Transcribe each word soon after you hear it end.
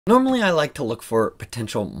Normally, I like to look for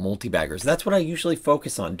potential multi-baggers. That's what I usually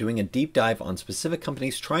focus on, doing a deep dive on specific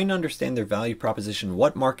companies, trying to understand their value proposition,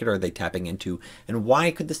 what market are they tapping into, and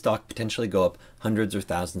why could the stock potentially go up hundreds or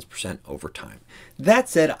thousands % over time. That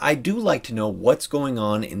said, I do like to know what's going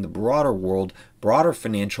on in the broader world, broader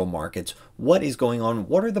financial markets, what is going on,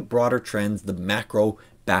 what are the broader trends, the macro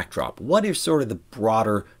backdrop. What is sort of the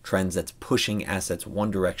broader trends that's pushing assets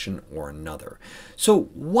one direction or another? So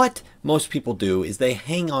what most people do is they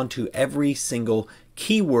hang on to every single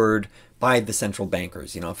keyword by the central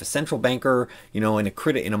bankers. If a central banker, in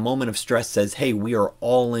a moment of stress says, hey, we are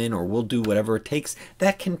all in, or we'll do whatever it takes,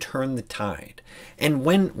 that can turn the tide. And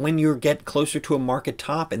when you get closer to a market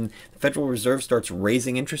top and the Federal Reserve starts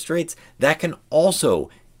raising interest rates, that can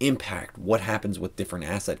also impact what happens with different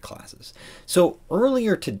asset classes. So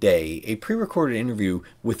earlier today, a pre-recorded interview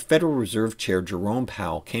with Federal Reserve Chair Jerome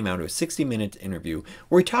Powell came out of a 60-minute interview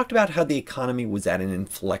where he talked about how the economy was at an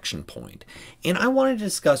inflection point. And I wanted to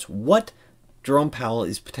discuss what Jerome Powell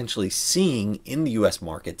is potentially seeing in the US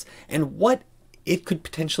markets and what it could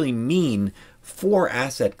potentially mean for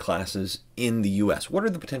asset classes in the US. What are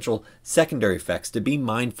the potential secondary effects to be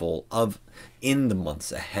mindful of in the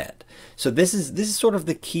months ahead? So this is sort of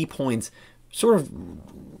the key points, sort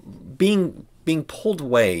of being pulled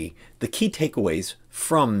away, the key takeaways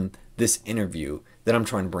from this interview that I'm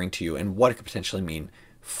trying to bring to you and what it could potentially mean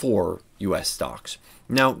for US stocks.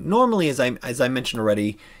 Now, normally, as I mentioned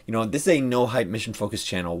already, this is a no hype mission focused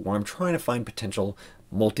channel where I'm trying to find potential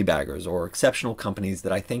multi-baggers or exceptional companies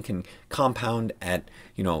that I think can compound at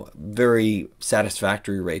very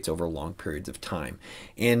satisfactory rates over long periods of time.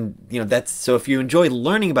 And that's so if you enjoy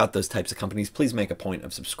learning about those types of companies, please make a point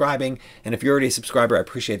of subscribing. And if you're already a subscriber, I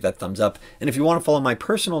appreciate that thumbs up. And if you want to follow my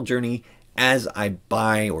personal journey as I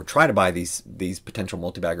buy or try to buy these potential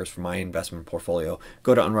multi-baggers for my investment portfolio,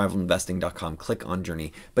 go to unrivaledinvesting.com, click on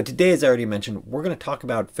Journey. But today, as I already mentioned, we're going to talk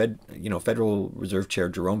about Federal Reserve Chair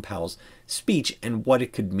Jerome Powell's speech and what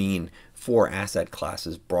it could mean for asset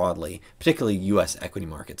classes broadly, particularly U.S. equity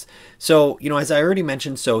markets. So, as I already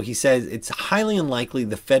mentioned, so he says it's highly unlikely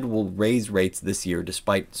the Fed will raise rates this year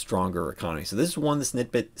despite stronger economy. So this is one of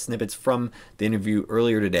the snippets from the interview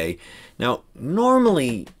earlier today. Now,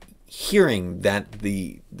 normally, hearing that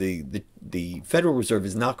the Federal Reserve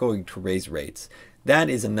is not going to raise rates, that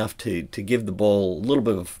is enough to give the bull a little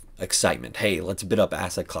bit of excitement. Hey, let's bid up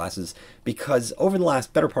asset classes, because over the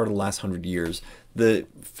better part of the last 100 years, the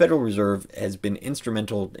Federal Reserve has been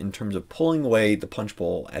instrumental in terms of pulling away the punch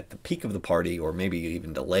bowl at the peak of the party, or maybe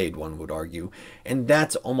even delayed, one would argue. And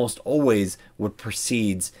that's almost always what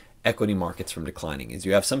precedes equity markets from declining, is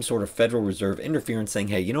you have some sort of Federal Reserve interference saying,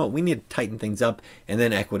 hey, you know what, we need to tighten things up, and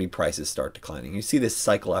then equity prices start declining. You see this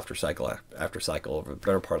cycle after cycle after cycle over the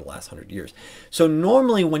better part of the last 100 years. So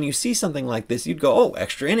normally when you see something like this, you'd go, oh,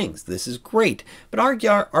 extra innings, this is great. But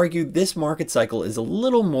argue this market cycle is a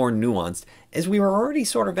little more nuanced, as we were already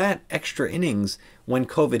sort of at extra innings when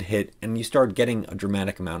COVID hit and you start getting a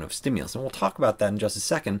dramatic amount of stimulus. And we'll talk about that in just a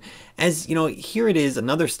second. As you know, here it is,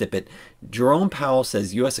 another snippet. Jerome Powell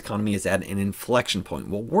says U.S. economy is at an inflection point.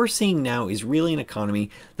 What we're seeing now is really an economy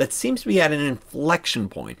that seems to be at an inflection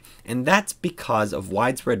point. And that's because of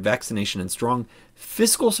widespread vaccination and strong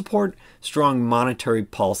fiscal support, strong monetary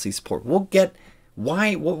policy support. We'll get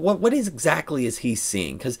why, what exactly is he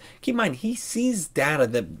seeing? Because keep in mind, he sees data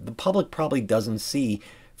that the public probably doesn't see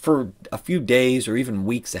for a few days or even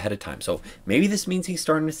weeks ahead of time. So maybe this means he's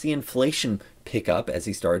starting to see inflation pick up, as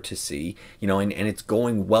he started to see, and it's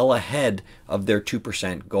going well ahead of their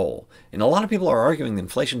 2% goal. And a lot of people are arguing that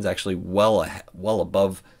inflation is actually well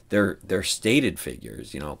above their stated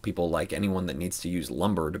figures. People like anyone that needs to use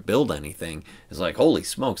lumber to build anything is like, holy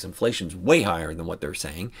smokes, inflation's way higher than what they're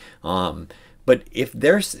saying. But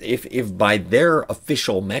if by their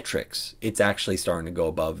official metrics, it's actually starting to go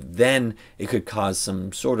above, then it could cause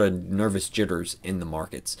some sort of nervous jitters in the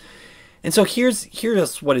markets. And so here's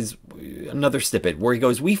what is another snippet where he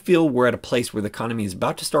goes, we feel we're at a place where the economy is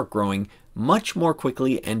about to start growing much more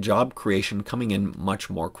quickly and job creation coming in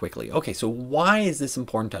much more quickly. Okay, so why is this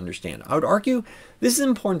important to understand? I would argue this is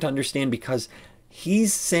important to understand because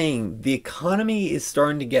he's saying the economy is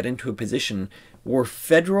starting to get into a position where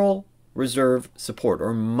Federal Reserve support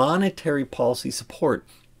or monetary policy support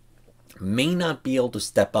may not be able to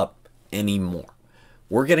step up anymore.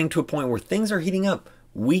 We're getting to a point where things are heating up.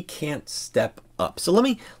 We can't step up. So let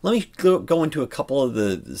me go into a couple of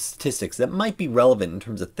the statistics that might be relevant in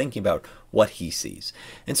terms of thinking about what he sees.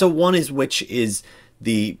 And so one is, which is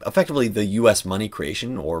effectively the U.S. money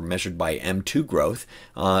creation, or measured by M2 growth,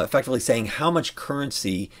 effectively saying how much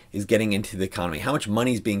currency is getting into the economy, how much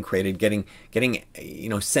money is being created, getting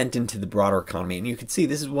sent into the broader economy. And you can see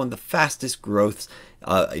this is one of the fastest growths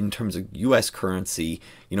in terms of U.S. currency,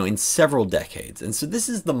 in several decades. And so this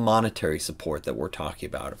is the monetary support that we're talking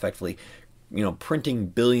about, effectively, printing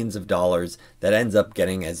billions of dollars that ends up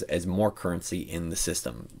getting as more currency in the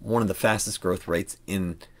system. One of the fastest growth rates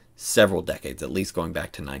in several decades, at least going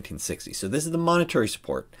back to 1960. So this is the monetary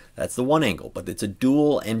support. That's the one angle, but it's a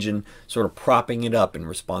dual engine sort of propping it up in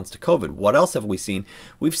response to COVID. What else have we seen?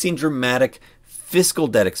 We've seen dramatic fiscal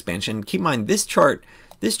debt expansion. Keep in mind, this chart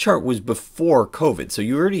was before COVID. So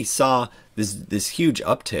you already saw this huge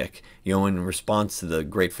uptick, in response to the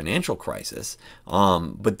great financial crisis.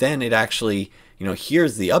 But then it actually,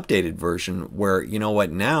 here's the updated version where,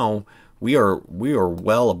 now we are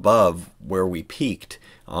well above where we peaked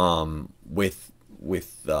with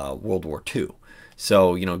World War II.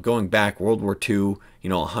 So, going back, World War II,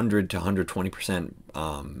 100 to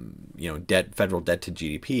 120%, federal debt to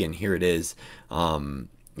GDP, and here it is. We're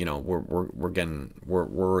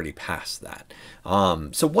already past that.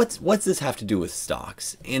 So what's this have to do with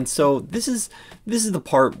stocks? And so this is the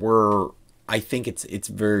part where I think it's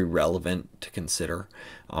very relevant to consider.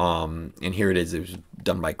 And here it is. It was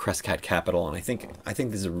done by Crescat Capital, and I think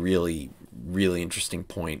this is a really interesting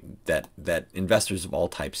point that investors of all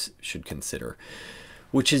types should consider,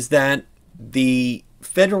 which is that the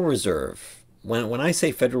Federal Reserve, when I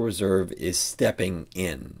say Federal Reserve is stepping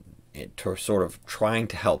in to sort of trying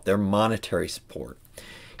to help their monetary support,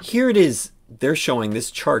 here it is. They're showing, this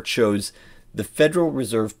chart shows the Federal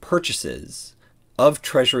Reserve purchases of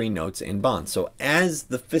Treasury notes and bonds. So as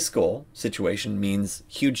the fiscal situation means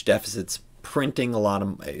huge deficits, printing a lot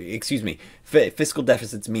of, fiscal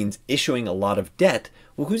deficits means issuing a lot of debt.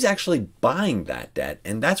 Well, who's actually buying that debt?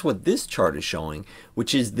 And that's what this chart is showing,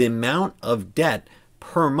 which is the amount of debt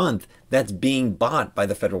per month that's being bought by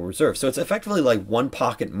the Federal Reserve. So it's effectively like one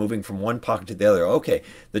pocket moving from one pocket to the other. Okay,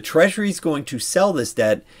 the Treasury is going to sell this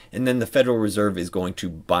debt, and then the Federal Reserve is going to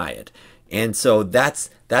buy it. And so that's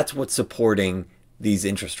what's supporting these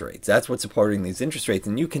interest rates. That's what's supporting these interest rates.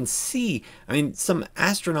 And you can see, some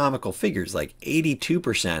astronomical figures, like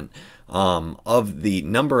 82% of the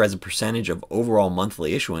number as a percentage of overall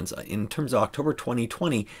monthly issuance. In terms of October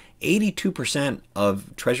 2020, 82%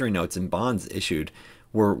 of Treasury notes and bonds issued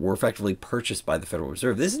were effectively purchased by the Federal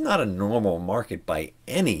Reserve. This is not a normal market by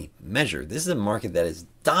any measure. This is a market that is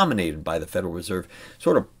dominated by the Federal Reserve,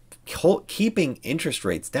 sort of keeping interest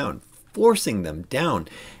rates down, forcing them down.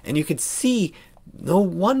 And you could see, no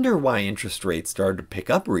wonder why interest rates started to pick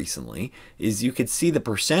up recently, is you could see the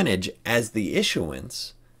percentage as the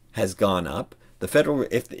issuance has gone up. The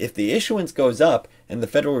if the issuance goes up and the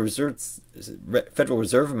Federal Reserve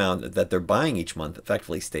amount that they're buying each month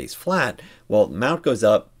effectively stays flat, well, amount goes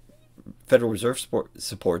up, Federal Reserve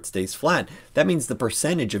support stays flat. That means the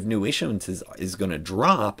percentage of new issuances is going to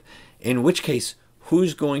drop, in which case,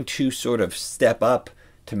 who's going to sort of step up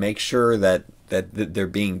to make sure that they're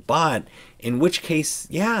being bought? In which case,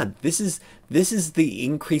 yeah, this is the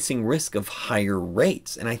increasing risk of higher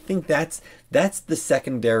rates. And I think that's the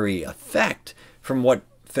secondary effect from what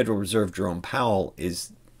Federal Reserve Jerome Powell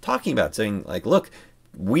is talking about, saying, like, look,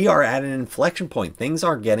 we are at an inflection point. Things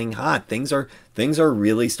are getting hot. Things are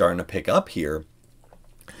really starting to pick up here.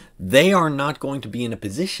 They are not going to be in a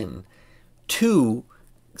position to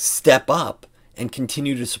step up and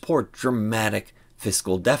continue to support dramatic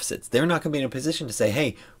fiscal deficits. They're not going to be in a position to say,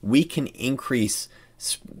 hey, we can increase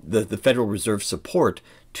the Federal Reserve support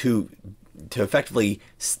to effectively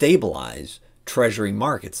stabilize Treasury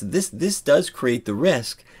markets. This does create the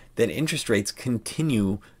risk that interest rates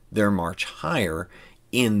continue their march higher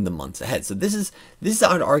in the months ahead. So this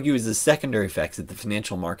I would argue is the secondary effects that the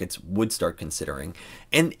financial markets would start considering.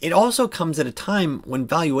 And it also comes at a time when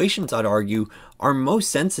valuations, I'd argue, are most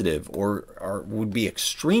sensitive, or would be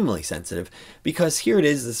extremely sensitive, because here it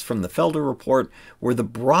is, this is from the Felder report, where the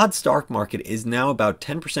broad stock market is now about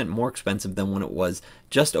 10% more expensive than when it was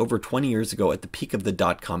just over 20 years ago at the peak of the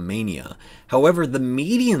dot-com mania. However, the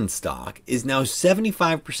median stock is now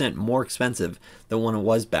 75% more expensive than when it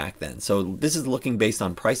was back then. So this is looking based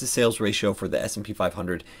on price to sales ratio for the S&P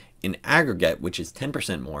 500 in aggregate, which is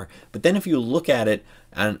 10% more. But then if you look at it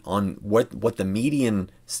on what the median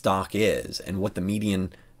stock is and what the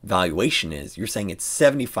median valuation is, you're saying it's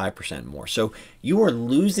 75% more. So you are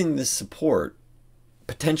losing this support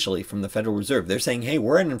potentially from the Federal Reserve. They're saying, hey,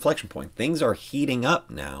 we're at an inflection point. Things are heating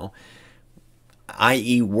up now,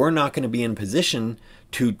 i.e. we're not going to be in position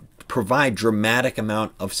to provide dramatic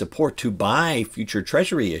amount of support to buy future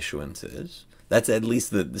Treasury issuances. That's at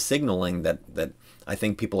least the signaling that I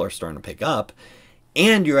think people are starting to pick up.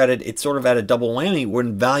 And you're at it, it's sort of at a double whammy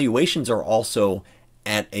when valuations are also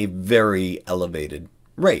at a very elevated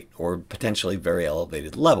rate, or potentially very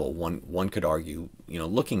elevated level. One could argue,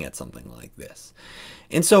 looking at something like this.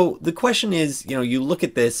 And so the question is, you look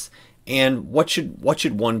at this, and what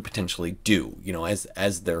should one potentially do,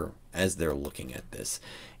 as they're looking at this.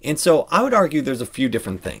 And so I would argue there's a few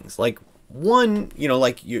different things. Like one,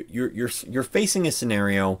 like you're facing a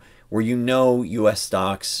scenario where U.S.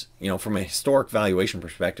 stocks, from a historic valuation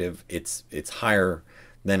perspective, it's higher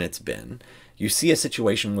than it's been. You see a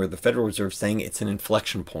situation where the Federal Reserve is saying it's an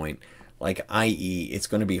inflection point, like i.e. it's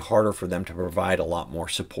going to be harder for them to provide a lot more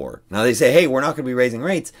support. Now they say, hey, we're not going to be raising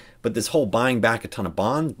rates, but this whole buying back a ton of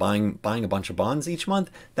bonds, buying a bunch of bonds each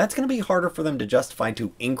month, that's going to be harder for them to justify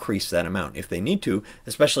to increase that amount if they need to,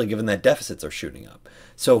 especially given that deficits are shooting up.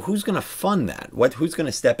 So who's going to fund that? Who's going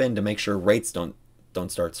to step in to make sure rates don't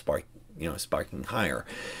start sparking higher?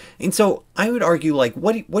 And so I would argue, like,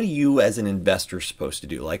 what are you as an investor supposed to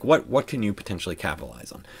do? Like, what can you potentially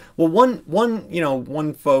capitalize on? Well,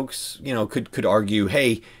 one folks, could argue,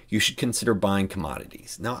 hey, you should consider buying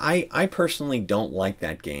commodities. Now, I personally don't like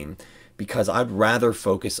that game, because I'd rather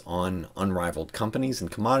focus on unrivaled companies,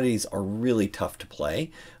 and commodities are really tough to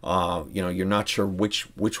play. You're not sure which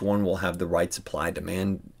one will have the right supply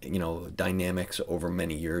demand, dynamics over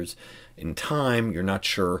many years in time. You're not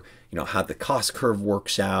sure, how the cost curve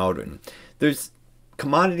works out, and there's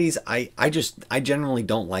commodities. I generally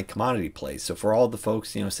don't like commodity plays. So for all the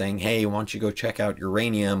folks, saying, hey, why don't you go check out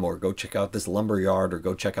uranium, or go check out this lumber yard, or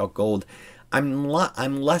go check out gold, I'm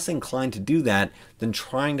less inclined to do that than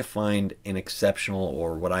trying to find an exceptional,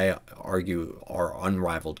 or what I argue are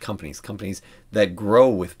unrivaled companies that grow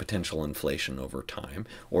with potential inflation over time,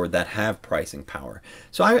 or that have pricing power.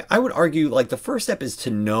 So I would argue, like, the first step is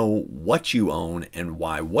to know what you own and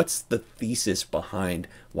why. What's the thesis behind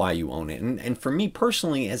why you own it? And for me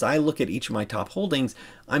personally, as I look at each of my top holdings,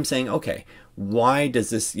 I'm saying, okay, why does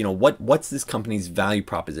this, what's this company's value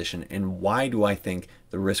proposition, and why do I think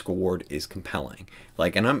the risk reward is compelling?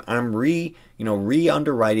 Like, and I'm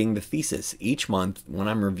re-underwriting the thesis each month when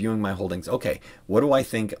I'm reviewing my holdings. Okay, what do I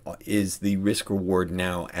think is the risk reward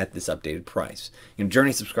now at this updated price?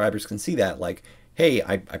 Journey subscribers can see that. Like, hey,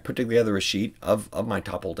 I put together a sheet of my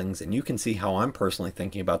top holdings, and you can see how I'm personally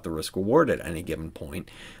thinking about the risk reward at any given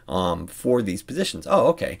point for these positions. Oh,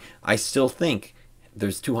 okay, I still think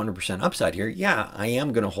there's 200% upside here. Yeah, I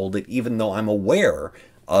am going to hold it, even though I'm aware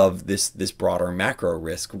of this broader macro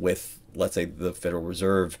risk with, let's say, the Federal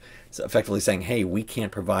Reserve effectively saying, hey, we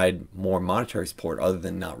can't provide more monetary support other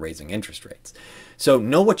than not raising interest rates. So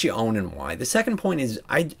know what you own and why. The second point is,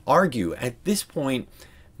 I'd argue at this point,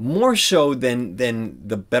 more so than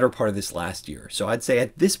the better part of this last year. So I'd say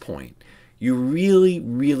at this point, you really,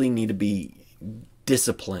 really need to be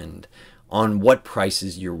disciplined on what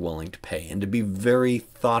prices you're willing to pay, and to be very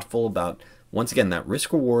thoughtful about, once again, that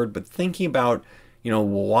risk reward, but thinking about,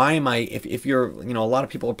 why am I, if you're, a lot of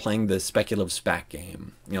people are playing the speculative SPAC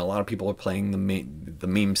game, a lot of people are playing the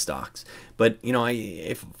meme stocks, but,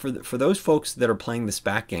 if for those folks that are playing the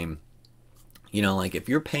SPAC game, like, if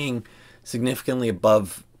you're paying significantly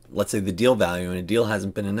above, let's say, the deal value, and a deal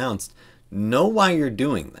hasn't been announced, know why you're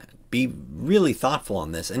doing that. Be really thoughtful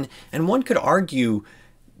on this. And one could argue,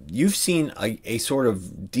 you've seen a sort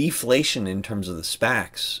of deflation in terms of the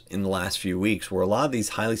SPACs in the last few weeks, where a lot of these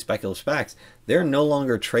highly speculative SPACs, they're no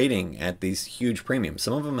longer trading at these huge premiums.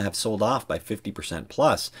 Some of them have sold off by 50%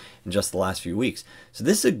 plus in just the last few weeks. So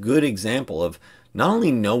this is a good example of not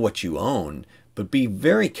only know what you own, but be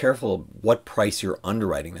very careful of what price you're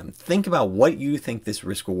underwriting them. Think about what you think this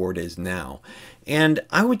risk reward is now. And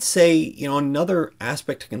I would say, another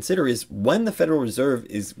aspect to consider is when the Federal Reserve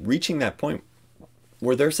is reaching that point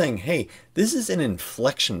where they're saying, hey, this is an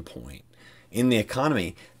inflection point in the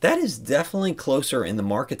economy, that is definitely closer in the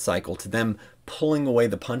market cycle to them pulling away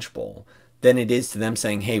the punch bowl than it is to them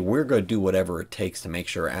saying, hey, we're going to do whatever it takes to make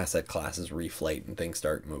sure asset classes reflate and things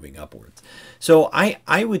start moving upwards. So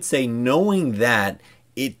I would say, knowing that,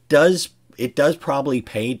 it does probably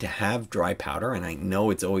pay to have dry powder, and I know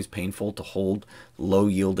it's always painful to hold low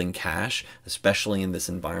yielding cash, especially in this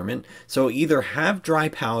environment. So either have dry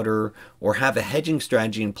powder or have a hedging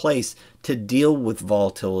strategy in place to deal with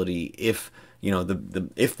volatility if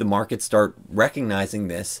if the markets start recognizing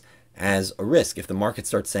this as a risk. If the market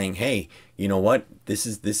starts saying, hey, you know what, this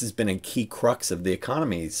has been a key crux of the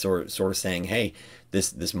economy, sort of saying, hey,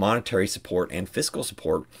 this monetary support and fiscal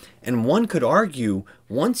support. And one could argue,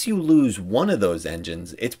 once you lose one of those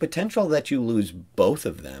engines, it's potential that you lose both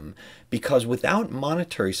of them, because without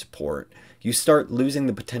monetary support, you start losing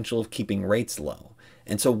the potential of keeping rates low.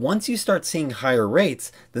 And so once you start seeing higher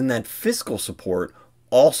rates, then that fiscal support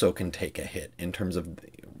also can take a hit in terms of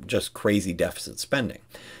just crazy deficit spending.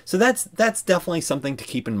 So that's definitely something to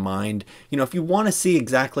keep in mind. You know, if you want to see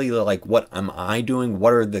exactly like what am I doing,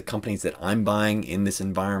 what are the companies that I'm buying in this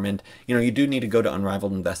environment, you know, you do need to go to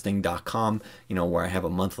unrivaledinvesting.com, you know, where I have a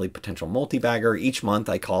monthly potential multi-bagger. Each month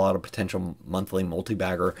I call out a potential monthly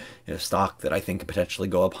multi-bagger, a stock that I think could potentially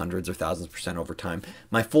go up hundreds or thousands % over time.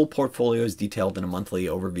 My full portfolio is detailed in a monthly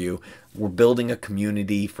overview. We're building a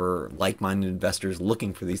community for like-minded investors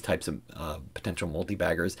looking for these types of potential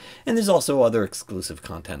multi-baggers. And there's also other exclusive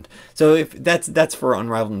content. So if that's for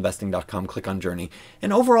unrivaledinvesting.com, click on Journey.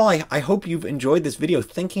 And overall, I hope you've enjoyed this video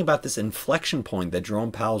thinking about this inflection point that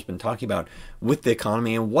Jerome Powell has been talking about with the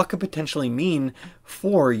economy and what could potentially mean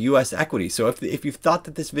for U.S. equity. So if you've thought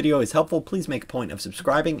that this video is helpful, please make a point of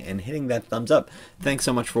subscribing and hitting that thumbs up. Thanks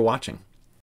so much for watching.